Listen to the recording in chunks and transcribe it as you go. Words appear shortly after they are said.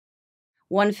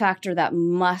one factor that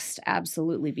must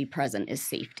absolutely be present is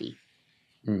safety.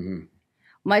 Mm-hmm.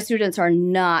 My students are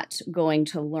not going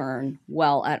to learn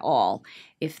well at all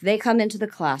if they come into the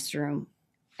classroom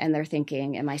and they're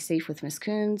thinking, am I safe with Miss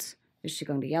Kuhns? Is she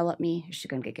going to yell at me? Is she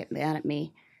going to get mad at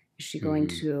me? Is she going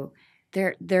to...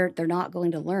 They're not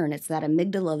going to learn. It's that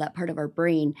amygdala, that part of our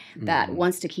brain that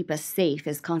wants to keep us safe,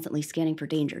 is constantly scanning for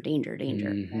danger, danger, danger.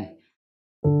 Mm-hmm.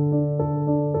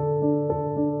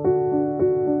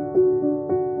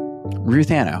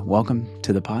 Ruth Anna, welcome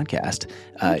to the podcast.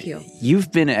 Thank you.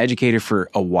 You've been an educator for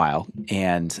a while,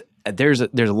 and there's a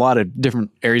lot of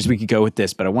different areas we could go with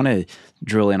this, but I want to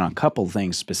drill in on a couple of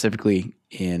things specifically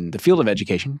in the field of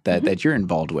education that you're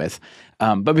involved with.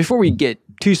 But before we get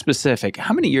too specific,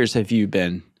 how many years have you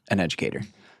been an educator?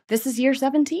 This is year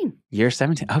 17. Year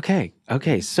 17. Okay.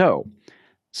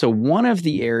 So one of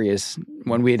the areas,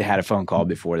 when we had a phone call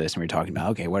before this and we were talking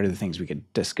about, okay, what are the things we could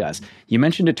discuss? You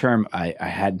mentioned a term I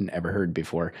hadn't ever heard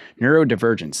before,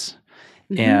 neurodivergence.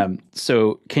 Mm-hmm.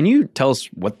 So can you tell us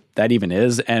what that even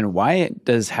is, and why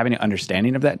does having an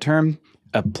understanding of that term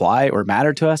apply or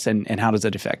matter to us, and how does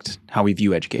it affect how we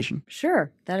view education?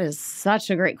 Sure. That is such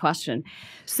a great question.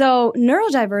 So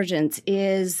neurodivergence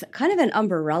is kind of an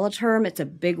umbrella term. It's a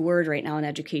big word right now in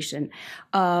education.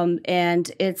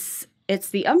 And it's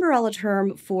the umbrella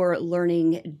term for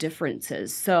learning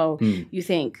differences. So you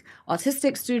think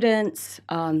autistic students,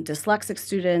 dyslexic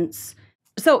students.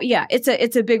 So yeah,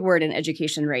 it's a big word in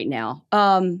education right now.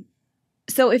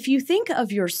 So if you think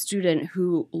of your student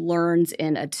who learns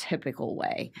in a typical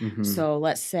way, so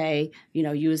let's say,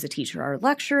 you as a teacher are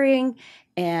lecturing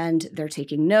and they're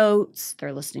taking notes,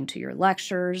 they're listening to your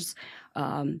lectures,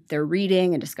 they're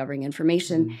reading and discovering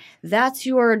information, that's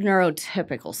your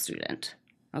neurotypical student,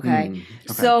 okay?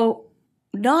 So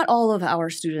not all of our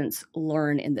students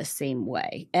learn in the same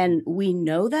way. And we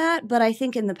know that, but I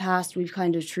think in the past we've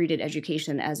kind of treated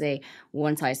education as a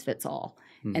one-size-fits-all.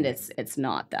 And it's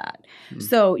not that.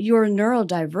 So your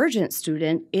neurodivergent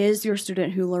student is your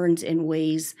student who learns in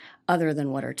ways other than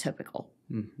what are typical.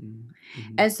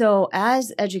 And so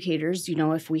as educators,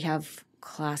 if we have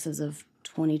classes of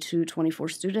 22, 24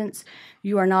 students,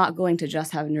 you are not going to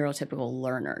just have neurotypical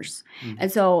learners.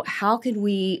 And so how can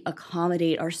we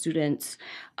accommodate our students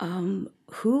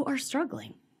who are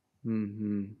struggling?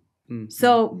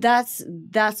 So that's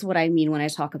what I mean when I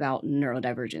talk about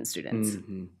neurodivergent students.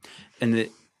 And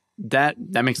that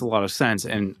makes a lot of sense,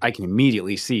 and I can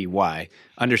immediately see why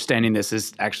understanding this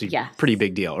is actually a pretty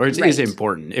big deal, or is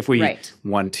important if we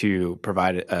want to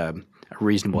provide a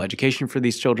reasonable education for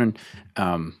these children.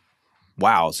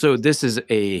 Wow. So this is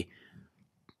a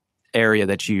area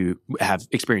that you have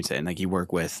experience in, like you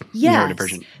work with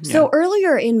neurodivergent. Yeah. So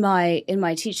earlier in my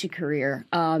teaching career,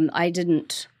 I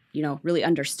didn't really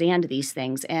understand these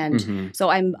things. And so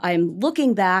I'm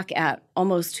looking back at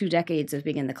almost 2 decades of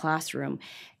being in the classroom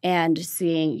and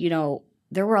seeing,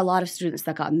 there were a lot of students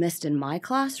that got missed in my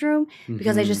classroom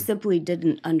because I just simply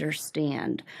didn't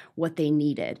understand what they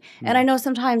needed. And I know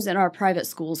sometimes in our private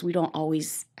schools, we don't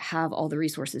always have all the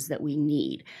resources that we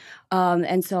need.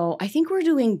 And so I think we're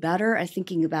doing better at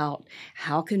thinking about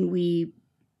how can we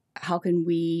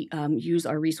use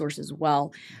our resources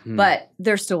well, but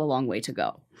there's still a long way to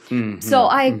go. So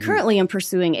I currently am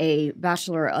pursuing a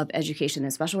Bachelor of Education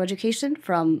in Special Education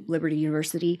from Liberty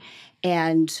University.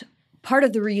 And part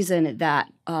of the reason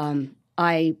that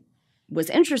I was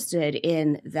interested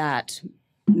in that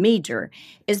major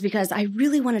is because I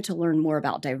really wanted to learn more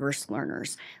about diverse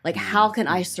learners. Like, how can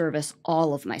I service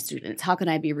all of my students? How can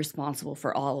I be responsible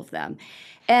for all of them?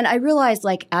 And I realized,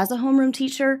 as a homeroom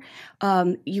teacher,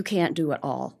 you can't do it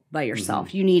all by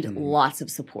yourself. You need lots of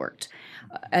support.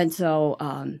 And so,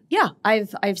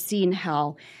 I've seen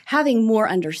how having more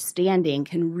understanding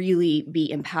can really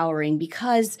be empowering,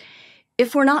 because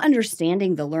if we're not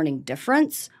understanding the learning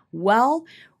difference well,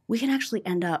 we can actually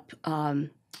end up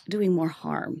doing more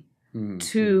harm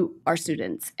to our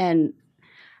students. And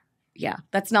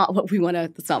that's not what we want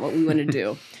to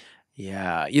do.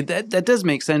 That does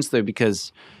make sense, though,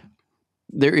 because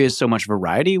there is so much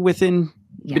variety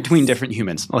between different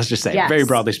humans, let's just say, very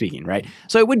broadly speaking, right?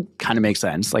 So it would kind of make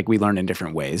sense, like we learn in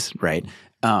different ways, right?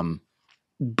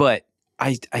 But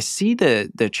I see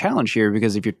the challenge here,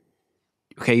 because if you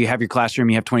have your classroom,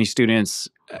 you have 20 students,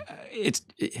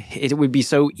 it would be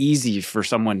so easy for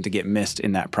someone to get missed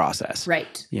in that process.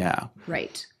 Right. Yeah.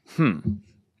 Right.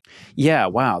 Yeah.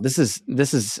 Wow. This is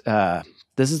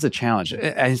a challenge.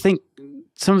 I think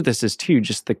some of this is too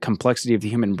just the complexity of the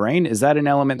human brain. Is that an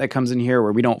element that comes in here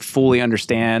where we don't fully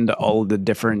understand all of the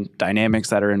different dynamics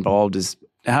that are involved?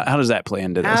 How does that play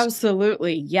into this?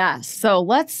 Absolutely, yes. So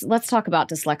let's talk about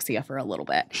dyslexia for a little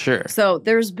bit. Sure. So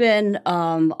there's been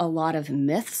a lot of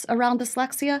myths around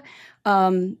dyslexia.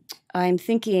 I'm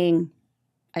thinking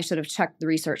I should have checked the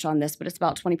research on this, but it's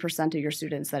about 20% of your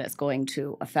students that it's going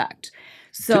to affect.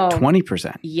 So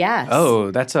 20%? Yes.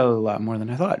 Oh, that's a lot more than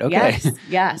I thought. Okay.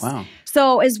 Yes. Wow.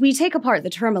 So as we take apart the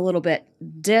term a little bit,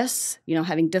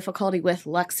 having difficulty with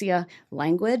lexia,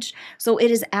 language. So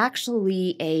it is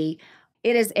actually a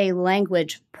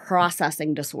language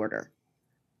processing disorder.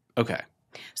 Okay.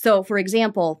 So for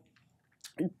example,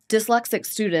 dyslexic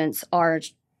students are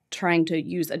trying to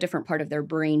use a different part of their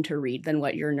brain to read than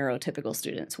what your neurotypical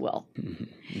students will. Mm-hmm.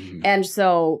 Mm-hmm. And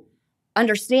so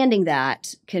understanding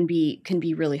that can be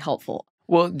really helpful.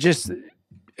 Well, just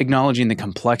acknowledging the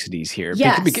complexities here.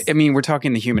 Yes. We're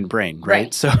talking the human brain,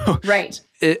 right? So, right.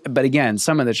 But again,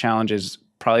 some of the challenges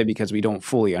probably because we don't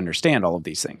fully understand all of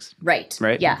these things. Right.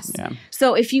 Yes. Yeah.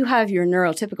 So if you have your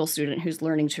neurotypical student who's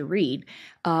learning to read,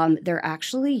 they're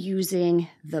actually using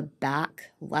the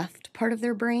back left part of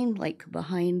their brain, like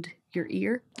behind your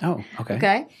ear. Oh, okay.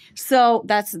 Okay. So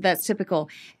that's typical.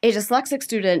 A dyslexic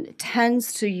student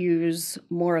tends to use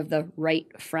more of the right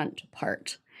front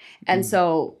part. And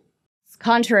so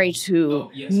contrary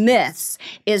to myths,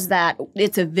 is that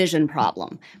it's a vision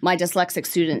problem. My dyslexic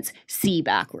students see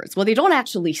backwards. Well, they don't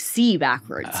actually see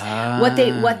backwards. What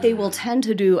they will tend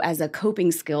to do as a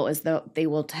coping skill is that they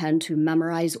will tend to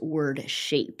memorize word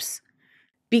shapes.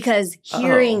 Because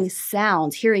hearing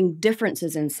sounds, hearing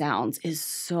differences in sounds is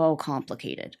so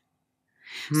complicated.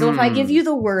 So if I give you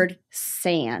the word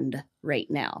sand right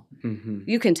now,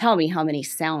 you can tell me how many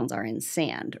sounds are in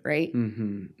sand, right?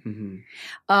 And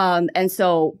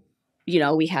so,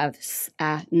 we have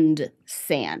and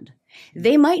sand.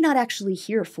 They might not actually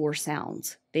hear 4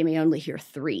 sounds. They may only hear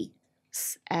 3.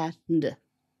 And.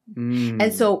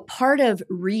 And so part of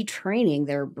retraining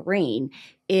their brain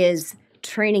is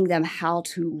training them how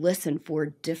to listen for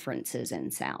differences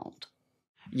in sound.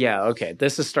 Yeah, okay.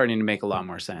 This is starting to make a lot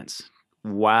more sense.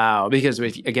 Wow. Because,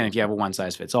 if you have a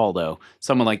one-size-fits-all, though,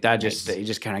 someone like that, you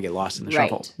just kind of get lost in the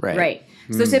shuffle. Right.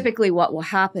 So typically what will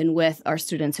happen with our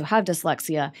students who have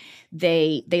dyslexia,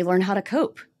 they learn how to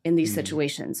cope in these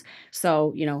situations.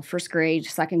 So, first grade,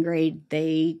 second grade,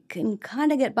 they can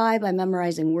kind of get by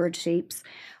memorizing word shapes.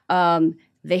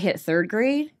 They hit third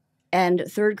grade, and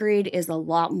third grade is a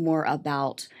lot more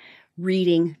about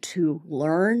reading to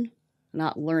learn,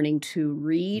 not learning to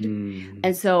read.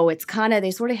 And so it's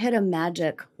they sort of hit a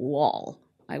magic wall,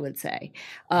 I would say,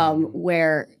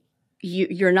 where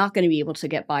you're not going to be able to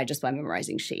get by just by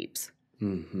memorizing shapes.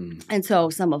 And so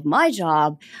some of my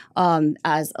job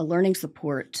as a learning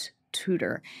support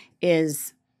tutor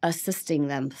is assisting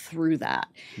them through that,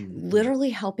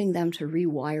 literally helping them to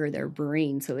rewire their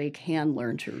brain so they can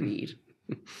learn to read.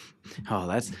 Oh,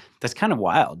 that's kind of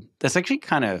wild. That's actually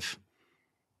kind of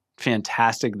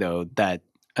fantastic, though, that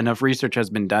enough research has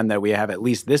been done that we have at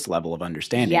least this level of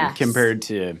understanding compared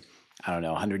to,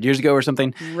 100 years ago or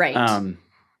something. Right.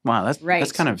 Wow,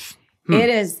 that's kind of... It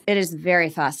is very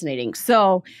fascinating.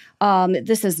 So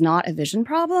this is not a vision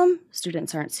problem.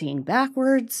 Students aren't seeing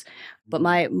backwards, but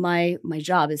my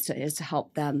job is to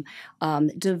help them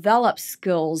develop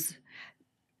skills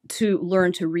to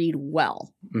learn to read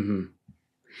well.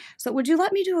 So would you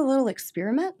let me do a little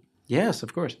experiment? Yes,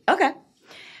 of course. Okay.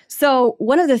 So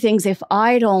one of the things, if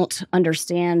I don't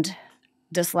understand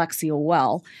dyslexia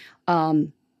well,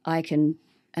 I can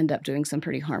end up doing some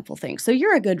pretty harmful things. So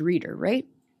you're a good reader, right?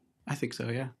 I think so,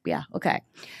 yeah. Yeah, okay.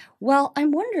 Well,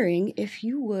 I'm wondering if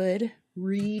you would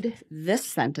read this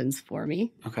sentence for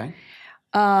me. Okay.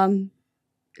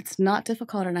 It's not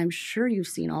difficult, and I'm sure you've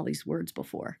seen all these words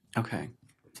before. Okay.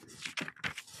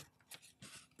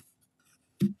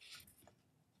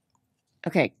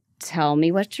 Okay, tell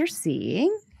me what you're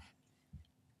seeing.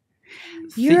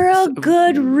 You're a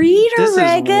good reader, this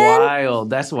Reagan. This is wild.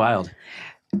 That's wild.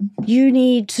 You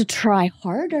need to try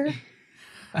harder.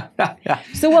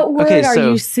 So what word are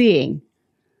you seeing?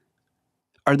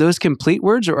 Are those complete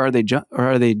words, or are they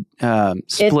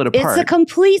split apart? It's a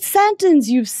complete sentence.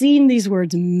 You've seen these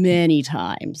words many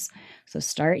times. So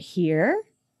start here.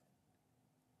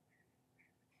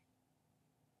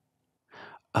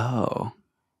 Oh.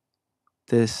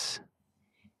 This.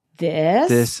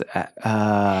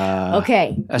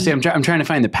 Okay. See, I'm trying to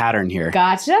find the pattern here.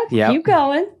 Gotcha. Yep. Keep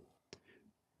going.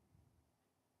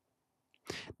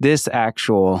 This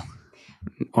actual.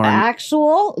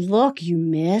 Look, you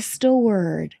missed a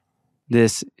word.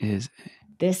 This is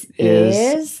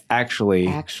actually.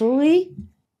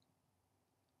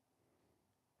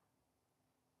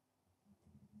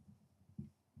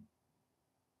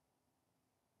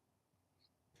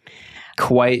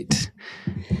 quite,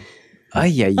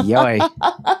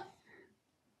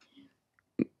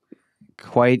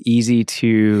 quite easy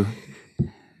to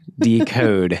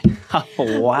decode.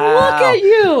 Oh, wow. Look at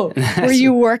you. Were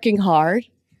you working hard?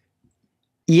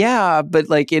 Yeah, but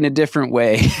like in a different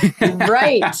way.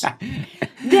 Right.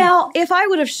 Now, if I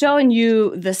would have shown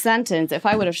you the sentence, if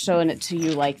I would have shown it to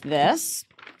you like this,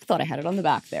 I thought I had it on the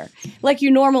back there, like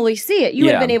you normally see it, you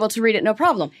would have been able to read it no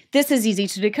problem. This is easy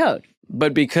to decode.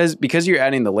 But because you're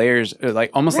adding the layers,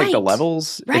 like almost like the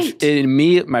levels, right?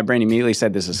 My brain immediately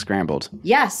said this is scrambled.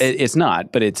 Yes, it's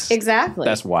not, but it's exactly.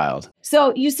 That's wild.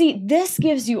 So you see, this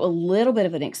gives you a little bit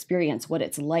of an experience what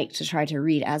it's like to try to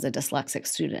read as a dyslexic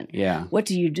student. Yeah. What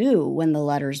do you do when the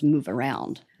letters move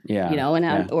around? Yeah. You know,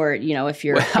 and or you know, if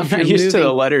you're, I'm if you're not used moving, to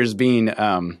the letters being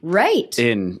right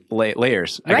in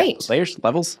layers. Layers,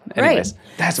 levels. Anyways, right.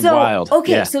 That's so, wild.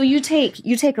 Okay, yeah. so you take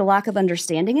a lack of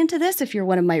understanding into this. If you're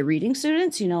one of my reading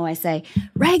students, you know, I say,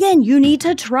 Reagan, you need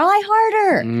to try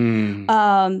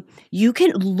harder. You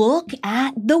can look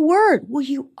at the word. Well,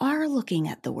 you are looking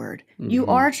at the word. You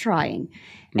are trying,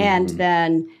 and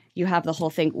then you have the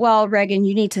whole thing. Well, Reagan,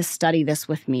 you need to study this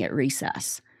with me at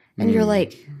recess, and you're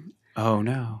like, oh,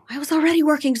 no. I was already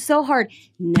working so hard.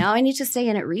 Now I need to stay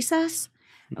in at recess?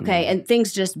 Okay, and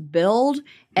things just build,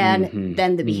 and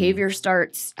then the behavior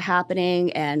starts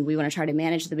happening, and we want to try to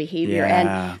manage the behavior.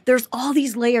 Yeah. And there's all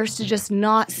these layers to just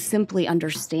not simply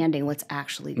understanding what's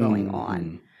actually going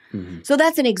on. So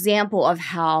that's an example of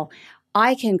how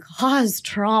I can cause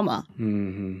trauma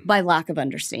by lack of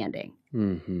understanding.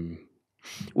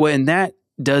 Well, and that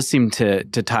does seem to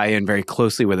tie in very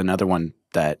closely with another one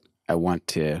that I want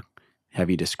to have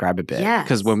you describe a bit. Yes.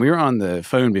 Because when we were on the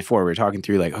phone before, we were talking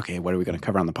through like, okay, what are we going to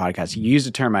cover on the podcast? You used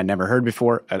a term I'd never heard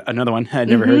before, another one I'd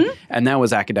never heard, and that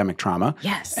was academic trauma.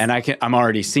 Yes. And I'm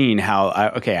already seeing how,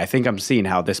 I think I'm seeing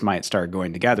how this might start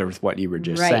going together with what you were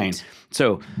just saying.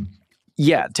 So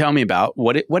yeah, tell me about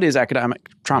what is academic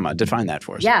trauma? Define that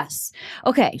for us. Yes.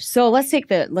 Okay. So let's take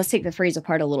the phrase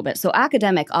apart a little bit. So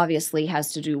academic obviously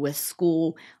has to do with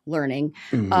school learning,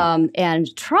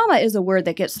 and trauma is a word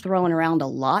that gets thrown around a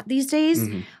lot these days.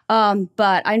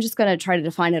 But I'm just going to try to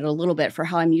define it a little bit for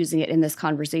how I'm using it in this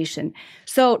conversation.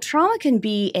 So trauma can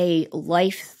be a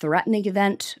life-threatening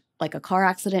event, like a car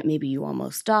accident. Maybe you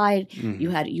almost died.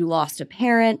 You lost a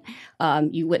parent.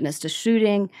 You witnessed a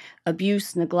shooting,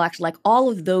 abuse, neglect. Like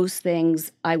all of those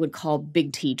things, I would call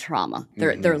big T trauma.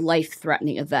 They're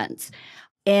life-threatening events,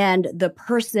 and the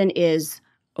person is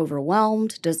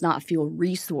overwhelmed, does not feel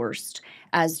resourced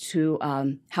as to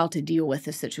how to deal with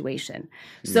the situation.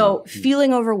 So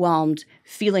feeling overwhelmed,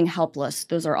 feeling helpless,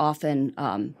 those are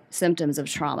often symptoms of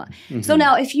trauma. So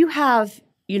now if you have,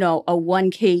 a one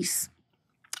case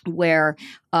where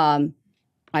I'm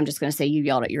just going to say you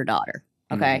yelled at your daughter,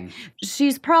 okay?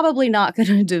 She's probably not going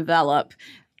to develop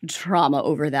trauma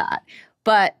over that.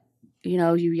 But,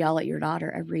 you yell at your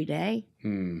daughter every day.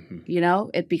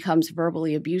 It becomes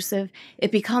verbally abusive.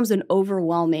 It becomes an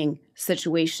overwhelming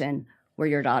situation where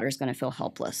your daughter's going to feel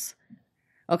helpless.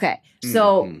 Okay,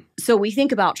 so we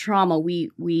think about trauma.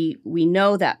 We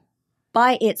know that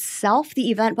by itself, the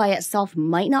event by itself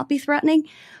might not be threatening,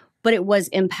 but it was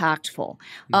impactful.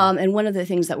 And one of the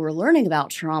things that we're learning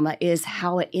about trauma is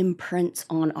how it imprints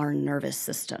on our nervous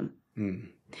system.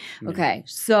 Okay,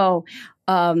 so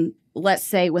let's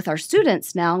say with our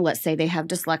students now, let's say they have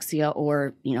dyslexia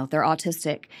or, they're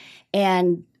autistic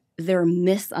and they're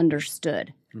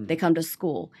misunderstood. They come to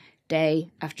school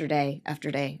day after day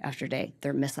after day after day.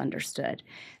 They're misunderstood.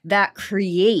 That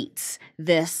creates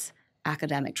this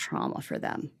academic trauma for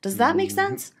them. Does that make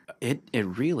sense? It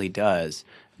really does.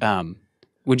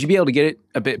 Would you be able to get it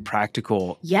a bit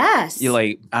practical? Yes.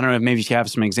 I don't know, maybe you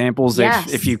have some examples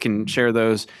if you can share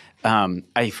those.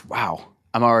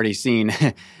 I'm already seeing,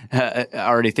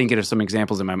 already thinking of some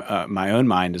examples in my own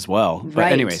mind as well.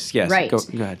 But anyways, yes, go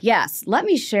ahead. Yes, let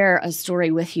me share a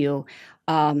story with you.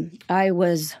 I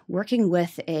was working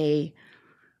with a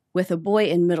boy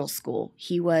in middle school.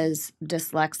 He was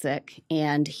dyslexic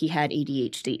and he had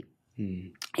ADHD.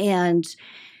 And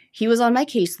he was on my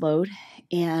caseload,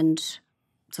 and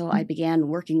so I began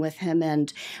working with him,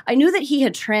 and I knew that he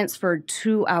had transferred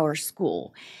to our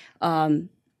school in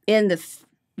the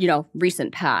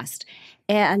recent past.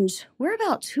 And we're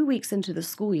about 2 weeks into the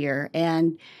school year,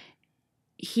 and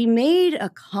he made a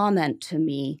comment to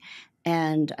me,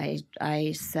 and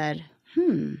I said,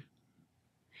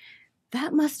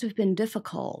 that must have been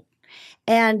difficult.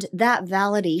 And that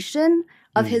validation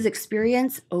of his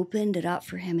experience opened it up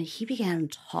for him, and he began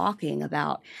talking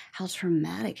about how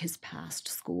traumatic his past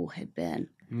school had been.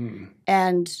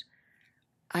 And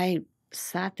I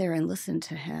sat there and listened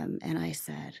to him, and I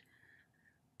said,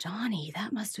 Johnny,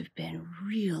 that must have been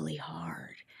really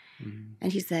hard. Mm.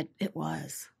 And he said, it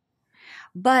was.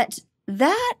 But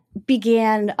that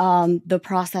began the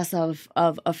process of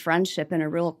a friendship and a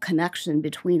real connection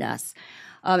between us.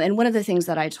 And one of the things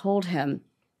that I told him,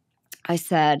 I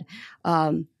said,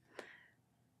 at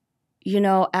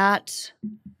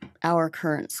our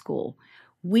current school,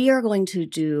 we are going to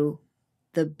do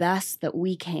the best that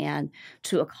we can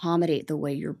to accommodate the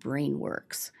way your brain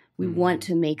works. We want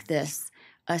to make this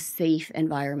a safe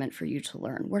environment for you to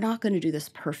learn. We're not going to do this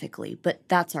perfectly, but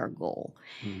that's our goal.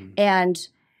 And,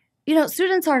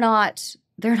 students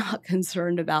they're not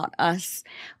concerned about us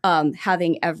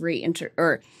having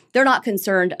they're not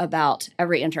concerned about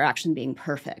every interaction being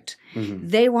perfect.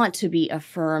 They want to be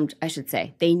affirmed, I should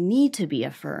say. They need to be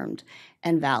affirmed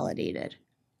and validated.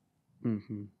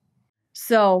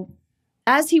 So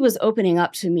as he was opening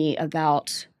up to me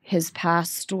about his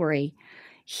past story,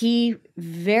 he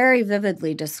very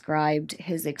vividly described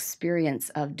his experience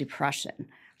of depression.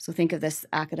 So think of this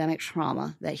academic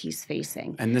trauma that he's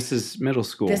facing. And this is middle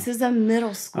school. This is a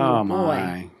middle school boy.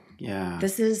 My. Yeah.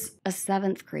 This is a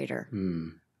 7th grader.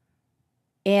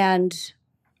 And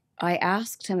I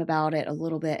asked him about it a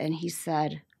little bit, and he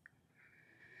said,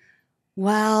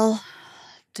 well,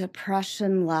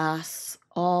 depression lasts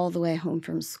all the way home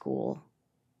from school.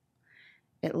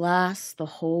 It lasts the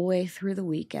whole way through the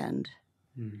weekend.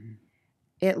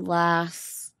 It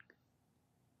lasts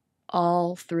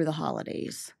all through the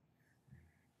holidays.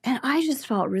 And I just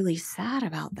felt really sad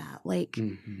about that. Like,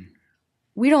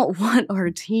 we don't want our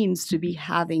teens to be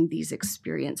having these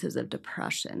experiences of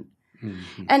depression.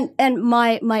 And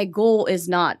my goal is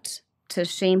not to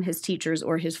shame his teachers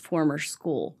or his former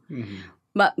school.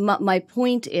 But my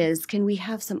point is, can we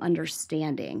have some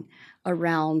understanding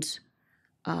around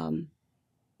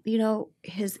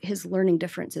his learning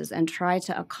differences and try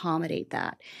to accommodate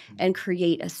that and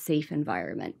create a safe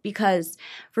environment? Because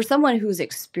for someone who's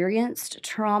experienced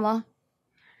trauma,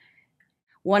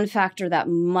 one factor that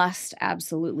must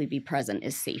absolutely be present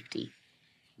is safety.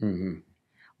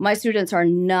 My students are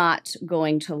not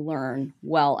going to learn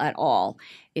well at all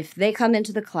if they come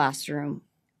into the classroom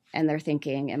and they're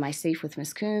thinking, am I safe with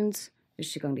Miss Kuhns? Is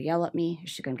she going to yell at me? Is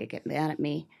she going to get mad at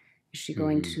me? Is she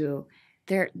going to...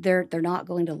 They're not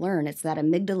going to learn. It's that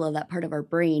amygdala, that part of our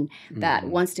brain that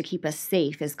wants to keep us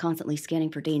safe, is constantly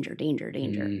scanning for danger,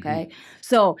 okay?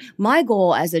 So my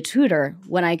goal as a tutor,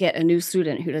 when I get a new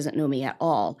student who doesn't know me at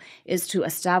all, is to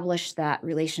establish that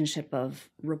relationship of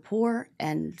rapport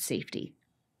and safety.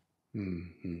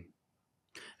 I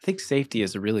think safety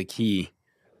is a really key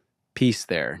piece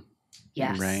there.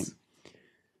 Yes. Right?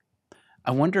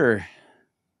 I wonder,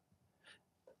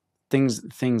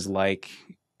 things like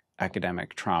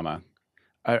academic trauma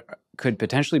could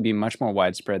potentially be much more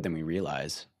widespread than we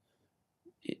realize.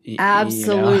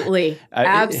 Absolutely.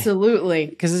 Absolutely.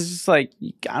 Because it's just like,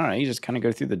 I don't know, you just kind of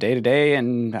go through the day-to-day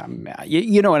and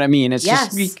you know what I mean? It's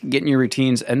just you get in your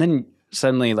routines, and then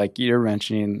suddenly, like you're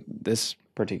mentioning this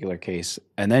particular case,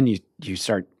 and then you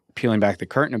start peeling back the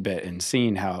curtain a bit and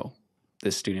seeing how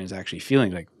this student is actually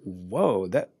feeling. Like, whoa,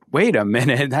 wait a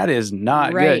minute, that is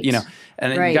not good,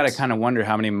 And then you got to kind of wonder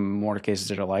how many more cases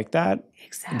that are like that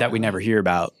that we never hear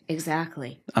about.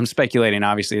 Exactly. I'm speculating,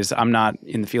 obviously, I'm not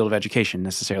in the field of education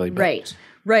necessarily. But.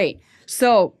 Right.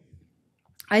 So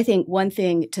I think one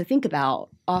thing to think about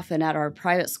often at our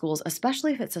private schools,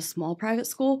 especially if it's a small private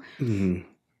school,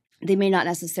 they may not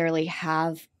necessarily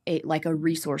have a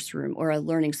resource room or a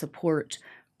learning support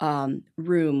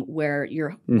room where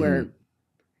your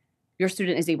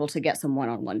student is able to get some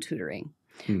one-on-one tutoring.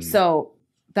 So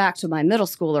back to my middle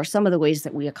schooler, some of the ways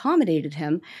that we accommodated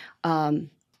him,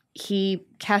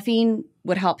 caffeine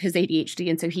would help his ADHD,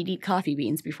 and so he'd eat coffee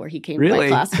beans before he came to my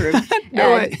classroom.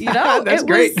 That's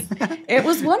great. It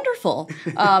was wonderful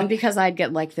because I'd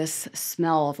get like this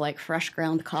smell of like fresh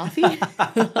ground coffee.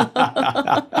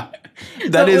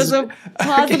 That was a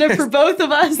positive for both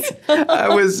of us. I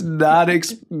was not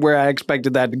where I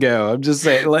expected that to go. I'm just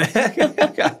saying,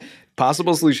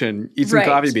 possible solution, eat some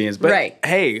coffee beans. But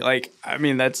hey,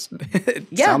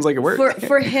 sounds like it worked.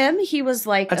 For him, he was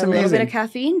like, That's a amazing. little bit of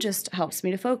caffeine just helps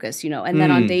me to focus, And then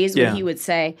on days when he would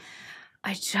say,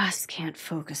 I just can't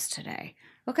focus today.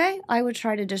 Okay, I would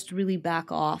try to just really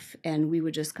back off, and we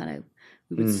would just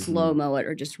slow-mo it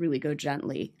or just really go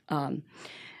gently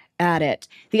at it.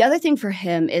 The other thing for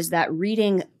him is that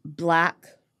reading black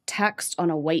text on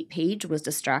a white page was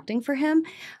distracting for him.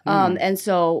 And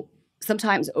so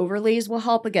sometimes overlays will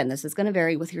help. Again, this is going to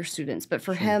vary with your students, but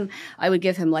for him, I would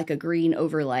give him like a green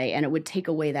overlay, and it would take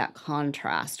away that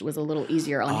contrast. It was a little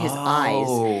easier on his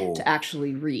eyes to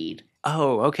actually read.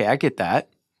 Oh, okay. I get that.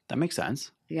 That makes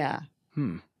sense. Yeah.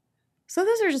 So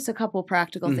those are just a couple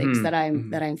practical things that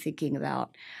I'm thinking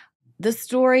about. The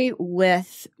story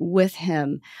with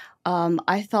him,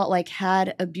 I felt like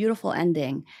had a beautiful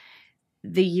ending.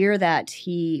 The year that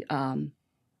he,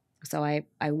 so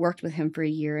I worked with him for a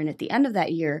year, and at the end of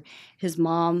that year, his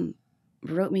mom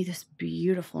wrote me this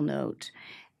beautiful note,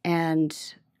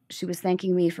 and she was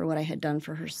thanking me for what I had done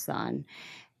for her son.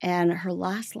 And her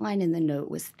last line in the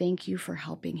note was, "Thank you for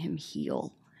helping him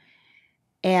heal."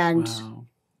 And wow.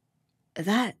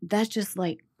 that just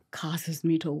like causes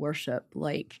me to worship.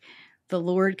 Like the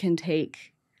Lord can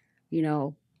take,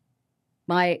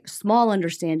 my small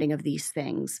understanding of these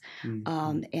things,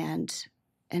 and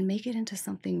make it into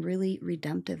something really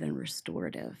redemptive and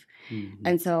restorative.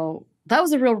 And so that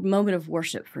was a real moment of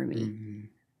worship for me.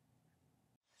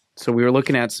 So we were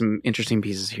looking at some interesting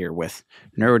pieces here with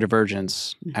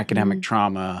neurodivergence, academic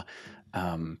trauma,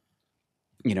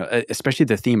 especially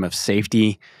the theme of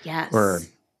safety. Yes.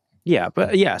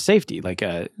 Safety. Like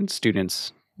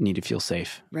students need to feel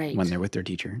safe when they're with their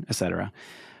teacher, et cetera.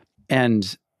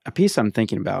 And a piece I'm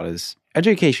thinking about is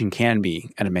education can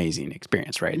be an amazing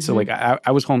experience, right? So like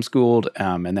I was homeschooled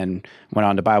and then went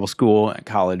on to Bible school at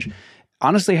college.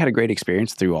 Honestly, had a great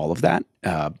experience through all of that.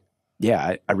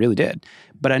 I really did.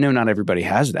 But I know not everybody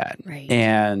has that. Right.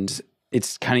 And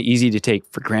it's kind of easy to take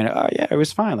for granted, oh yeah, it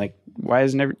was fine. Like why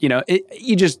isn't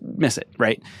you just miss it,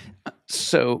 right?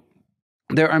 So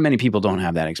there are many people don't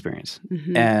have that experience.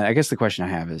 And I guess the question I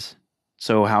have is,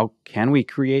 so how can we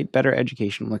create better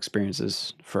educational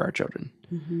experiences for our children?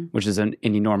 Which is an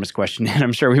enormous question. And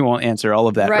I'm sure we won't answer all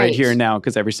of that right here and now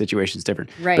because every situation is different.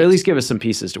 Right. But at least give us some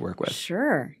pieces to work with.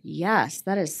 Sure. Yes,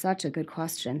 that is such a good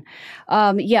question.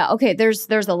 Okay, there's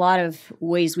a lot of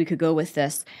ways we could go with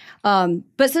this.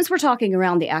 But since we're talking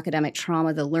around the academic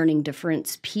trauma, the learning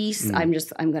difference piece, I'm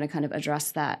going to kind of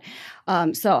address that.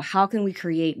 So how can we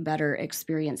create better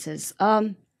experiences?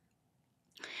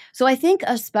 So I think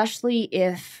especially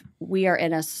if we are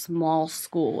in a small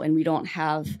school and we don't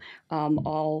have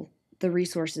all the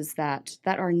resources that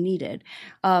are needed,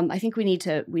 I think we need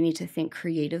to think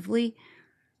creatively.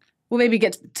 We'll maybe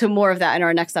get to more of that in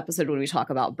our next episode when we talk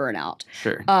about burnout.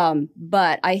 Sure.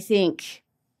 But I think,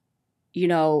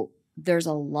 there's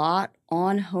a lot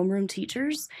on homeroom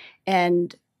teachers,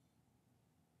 and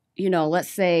let's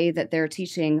say that they're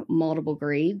teaching multiple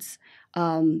grades.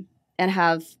 And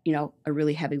have, a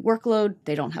really heavy workload.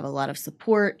 They don't have a lot of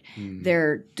support.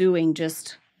 They're doing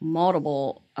just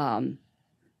multiple,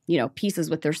 pieces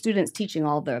with their students, teaching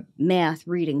all the math,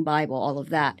 reading, Bible, all of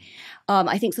that.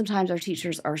 I think sometimes our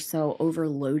teachers are so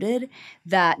overloaded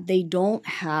that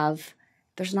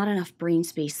there's not enough brain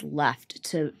space left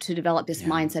to develop this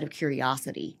mindset of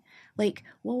curiosity. Like,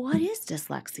 well, what is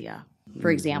dyslexia,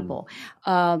 for example?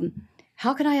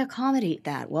 How can I accommodate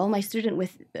that? Well, my student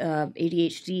with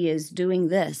ADHD is doing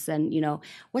this, and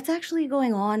what's actually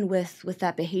going on with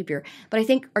that behavior. But I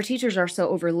think our teachers are so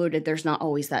overloaded, there's not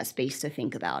always that space to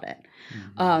think about it.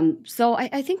 So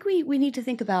I think we need to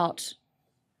think about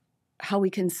how we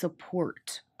can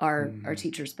support our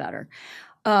teachers better.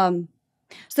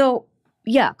 Cultivate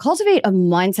a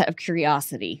mindset of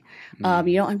curiosity.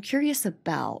 I'm curious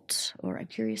about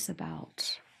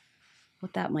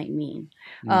what that might mean.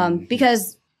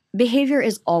 Because behavior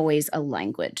is always a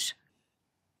language.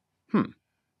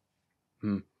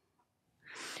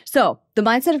 So the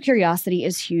mindset of curiosity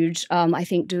is huge. I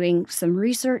think doing some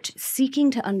research,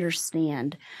 seeking to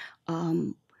understand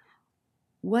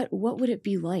what would it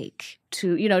be like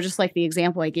to, just like the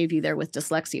example I gave you there with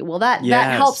dyslexia. Well, that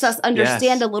helps us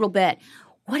understand a little bit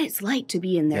what it's like to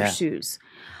be in their shoes.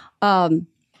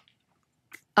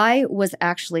 I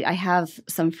have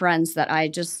some friends that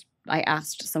I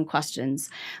asked some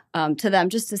questions to them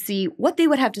just to see what they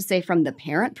would have to say from the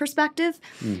parent perspective.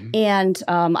 And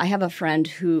I have a friend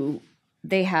who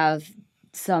they have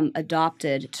some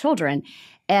adopted children.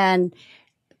 And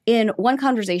in one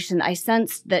conversation, I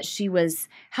sensed that she was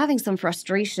having some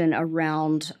frustration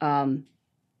around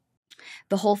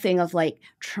the whole thing of like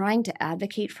trying to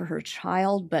advocate for her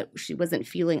child, but she wasn't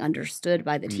feeling understood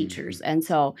by the teachers. And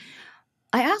so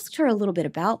I asked her a little bit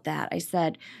about that. I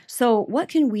said, so what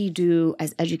can we do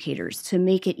as educators to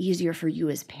make it easier for you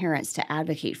as parents to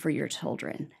advocate for your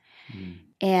children?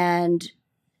 And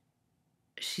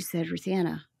she said, Ruth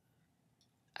Anna,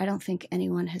 I don't think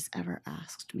anyone has ever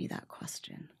asked me that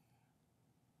question.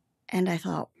 And I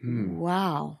thought,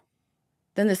 wow.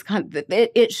 Then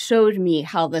it showed me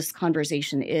how this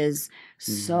conversation is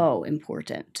so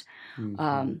important.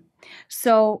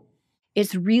 So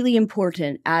it's really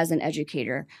important as an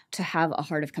educator to have a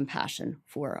heart of compassion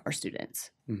for our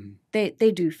students.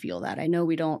 They do feel that. I know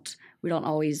we don't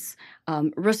always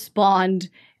respond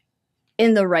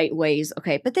in the right ways,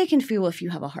 okay, but they can feel if you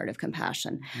have a heart of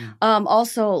compassion.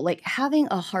 Also, like having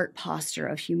a heart posture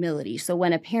of humility. So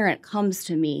when a parent comes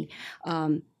to me,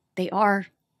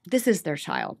 this is their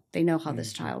child. They know how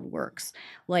this child works.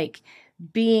 Like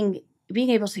being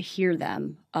able to hear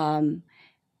them,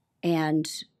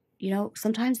 and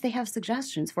sometimes they have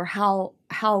suggestions for how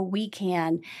we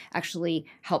can actually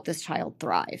help this child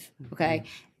thrive. Okay,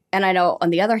 and I know on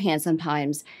the other hand,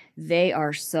 sometimes they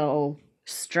are so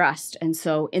stressed and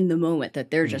so in the moment that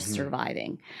they're just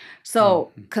surviving.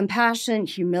 So compassion,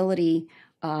 humility,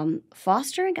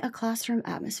 fostering a classroom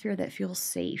atmosphere that feels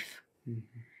safe,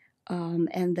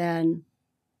 and then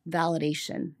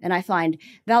validation. And I find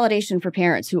validation for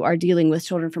parents who are dealing with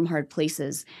children from hard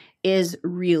places is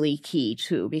really key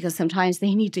too, because sometimes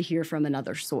they need to hear from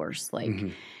another source,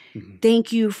 like,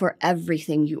 thank you for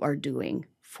everything you are doing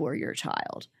for your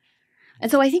child.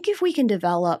 And so I think if we can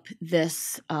develop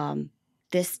this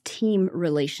team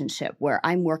relationship where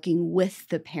I'm working with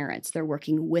the parents, they're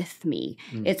working with me.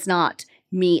 It's not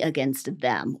me against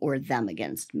them or them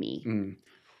against me.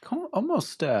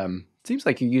 Almost seems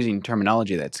like you're using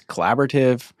terminology that's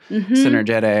collaborative,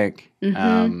 synergetic,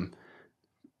 and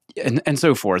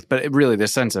so forth. But really, the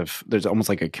sense of there's almost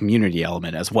like a community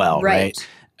element as well, right?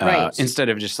 Right. Instead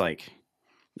of just like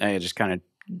just kind of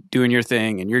doing your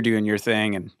thing and you're doing your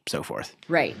thing and so forth.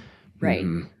 Right.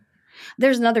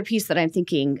 There's another piece that I'm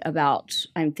thinking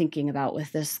about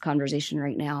with this conversation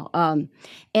right now.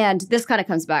 And this kind of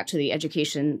comes back to the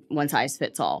education one size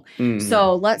fits all.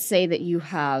 So let's say that you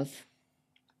have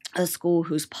a school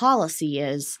whose policy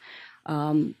is,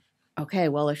 okay,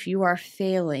 well, if you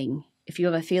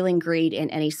have a failing grade in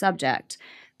any subject,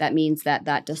 that means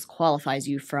that disqualifies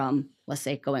you from, let's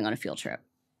say, going on a field trip.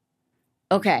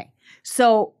 Okay,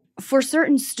 so for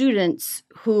certain students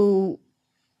who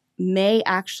may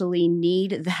actually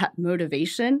need that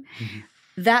motivation,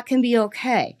 that can be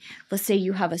okay. Let's say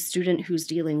you have a student who's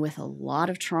dealing with a lot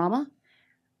of trauma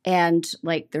and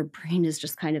like their brain is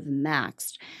just kind of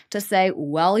maxed. To say,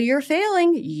 well, you're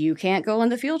failing, you can't go on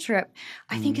the field trip,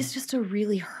 I think is just a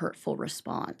really hurtful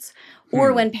response.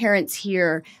 Or when parents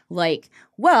hear like,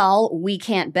 well, we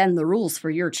can't bend the rules for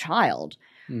your child.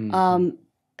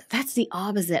 That's the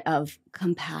opposite of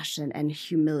compassion and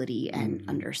humility and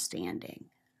understanding.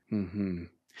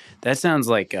 That sounds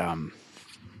like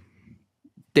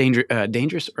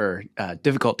dangerous or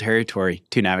difficult territory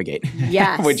to navigate.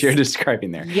 Yes. What you're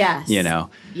describing there. Yes.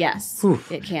 Yes, Whew.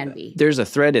 it can be. There's a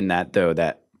thread in that, though,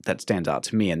 that stands out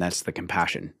to me, and that's the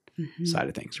compassion side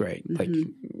of things, right? Like,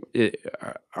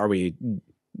 are we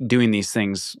doing these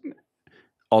things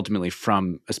ultimately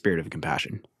from a spirit of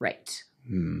compassion? Right.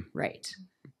 Right.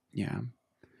 Yeah.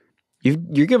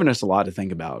 You're giving us a lot to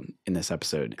think about in this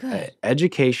episode.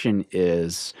 Education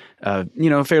is,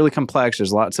 fairly complex.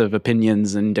 There's lots of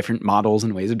opinions and different models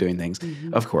and ways of doing things.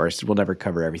 Of course, we'll never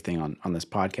cover everything on this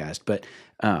podcast, but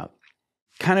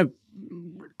kind of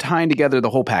tying together the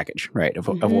whole package, right, of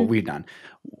what we've done.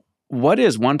 What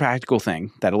is one practical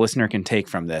thing that a listener can take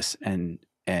from this and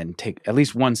take at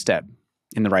least one step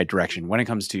in the right direction when it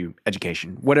comes to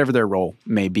education, whatever their role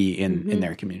may be in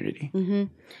their community?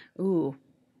 Ooh.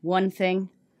 One thing.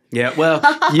 Yeah, well,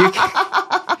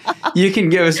 you can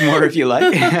give us more if you like.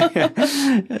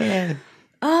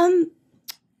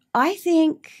 I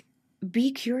think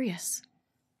be curious.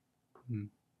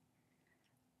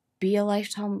 Be a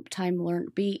lifetime learner.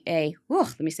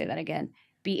 Let me say that again.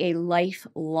 Be a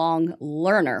lifelong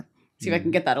learner. See if I can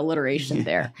get that alliteration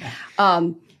there.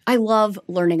 I love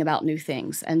learning about new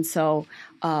things. And so,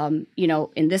 in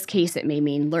this case, it may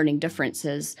mean learning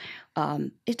differences.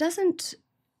 It doesn't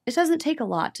take a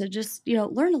lot to just,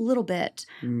 learn a little bit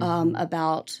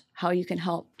about how you can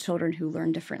help children who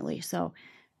learn differently. So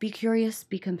be curious,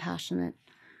 be compassionate,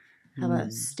 have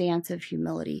a stance of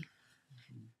humility.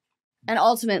 And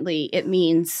ultimately, it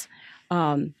means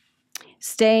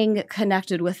staying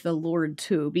connected with the Lord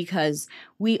too, because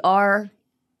we're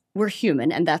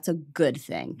human, and that's a good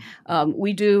thing.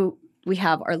 We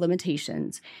have our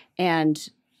limitations, and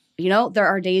there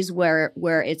are days where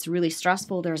it's really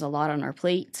stressful. There's a lot on our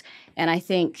plate. And I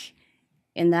think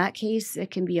in that case, it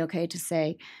can be okay to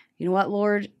say, you know what,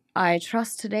 Lord, I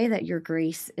trust today that your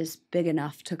grace is big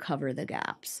enough to cover the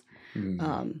gaps.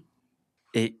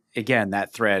 Again,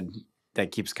 that thread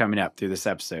that keeps coming up through this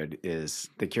episode is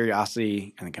the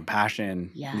curiosity and the compassion.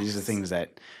 Yes. These are things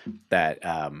that's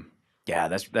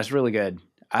really good.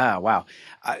 Wow.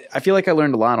 I feel like I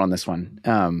learned a lot on this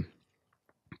one.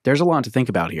 There's a lot to think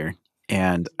about here,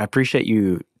 and I appreciate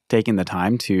you taking the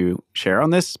time to share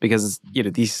on this because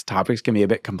these topics can be a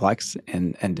bit complex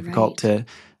and difficult to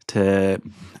to,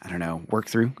 I don't know, work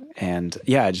through. And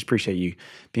yeah, I just appreciate you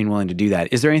being willing to do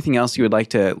that. Is there anything else you would like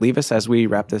to leave us as we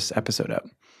wrap this episode up?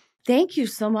 Thank you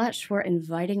so much for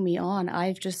inviting me on.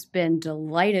 I've just been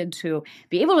delighted to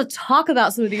be able to talk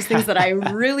about some of these things that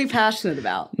I'm really passionate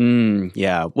about.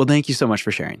 Yeah. Well, thank you so much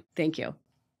for sharing. Thank you.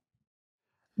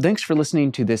 Thanks for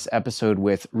listening to this episode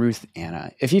with Ruth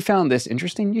Anna. If you found this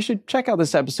interesting, you should check out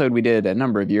this episode we did a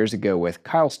number of years ago with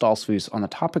Kyle Stoltzfus on the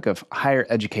topic of higher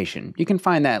education. You can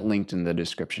find that linked in the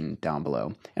description down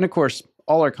below. And of course,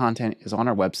 all our content is on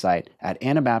our website at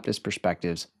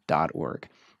anabaptistperspectives.org.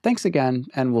 Thanks again,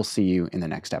 and we'll see you in the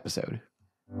next episode.